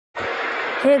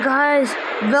Hey guys,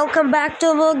 welcome back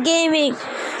to more gaming.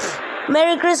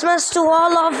 Merry Christmas to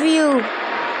all of you.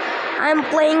 I'm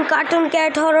playing Cartoon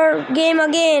Cat horror game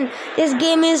again. This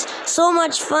game is so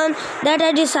much fun that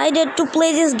I decided to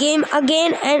play this game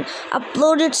again and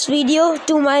upload its video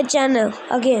to my channel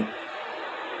again.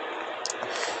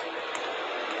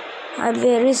 I'm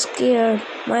very scared.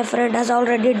 My friend has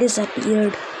already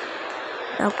disappeared.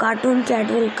 Now Cartoon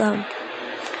Cat will come.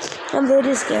 I'm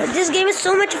very scared. This game is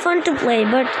so much fun to play,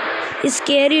 but it's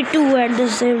scary too at the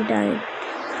same time.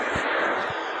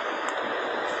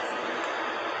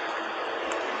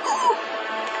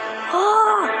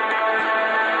 Oh!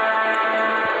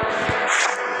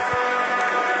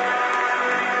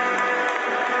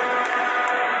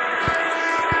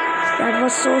 That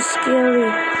was so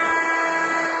scary.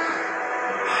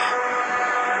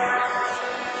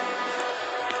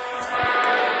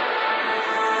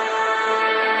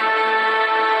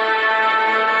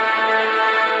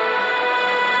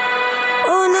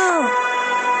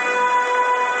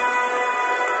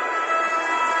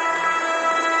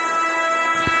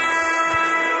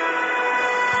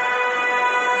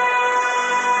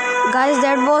 Guys,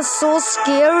 that was so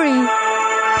scary.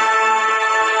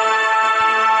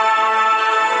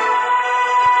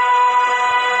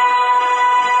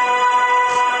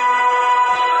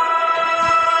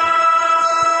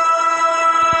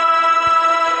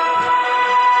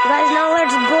 Guys, now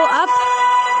let's go up.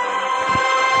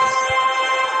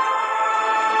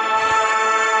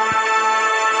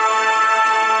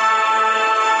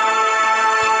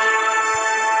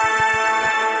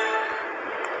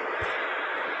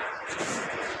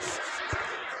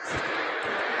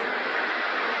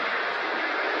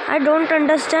 I don't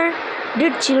understand.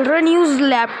 Did children use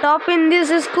laptop in this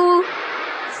school?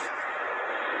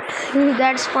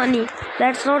 That's funny.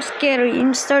 That's not scary.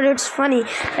 Instead, it's funny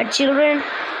that children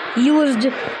used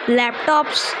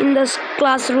laptops in the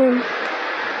classroom.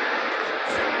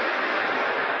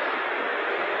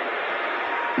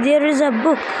 There is a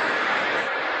book.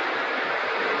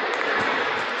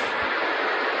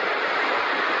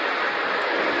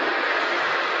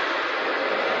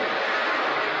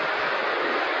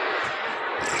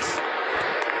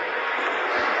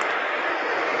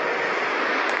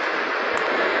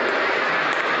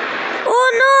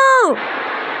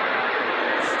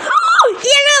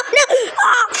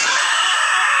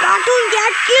 Cartoon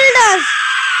Cat killed us.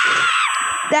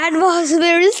 That was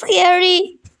very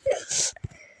scary.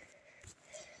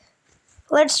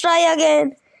 Let's try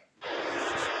again.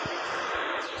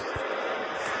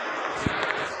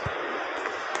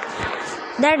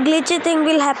 That glitchy thing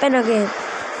will happen again.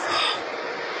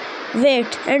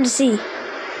 Wait and see.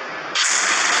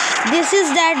 This is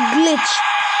that glitch.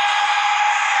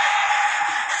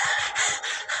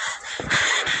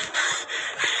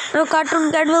 Now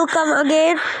Cartoon Cat will come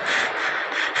again.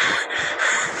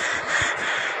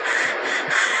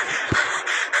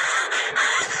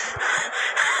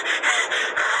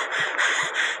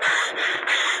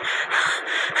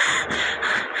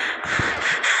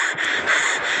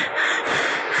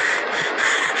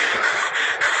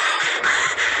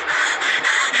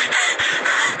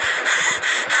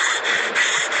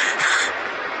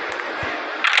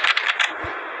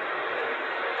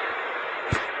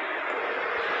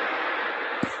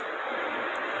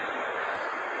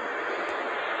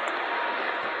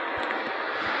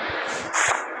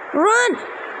 Run!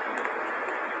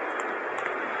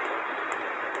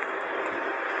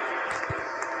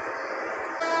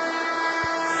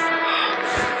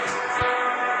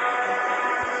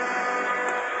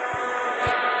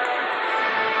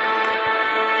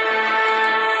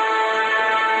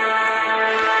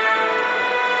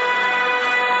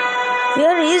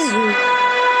 Where is he?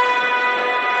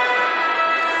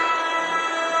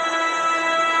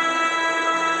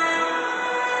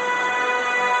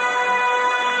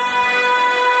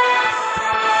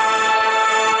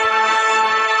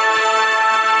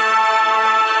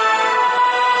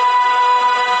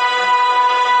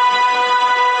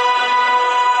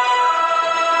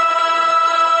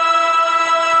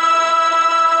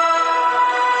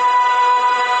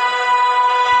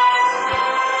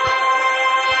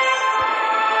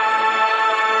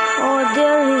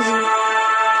 There he is.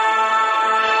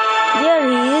 There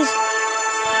he is.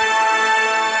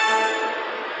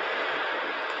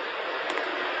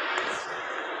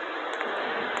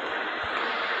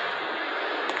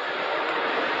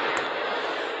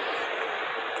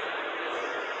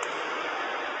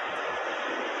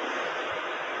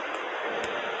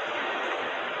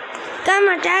 Come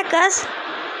attack us.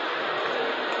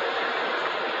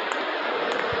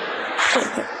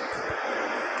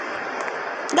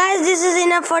 Guys, this is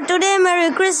enough for today.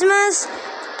 Merry Christmas.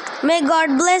 May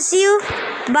God bless you.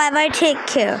 Bye bye. Take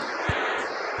care.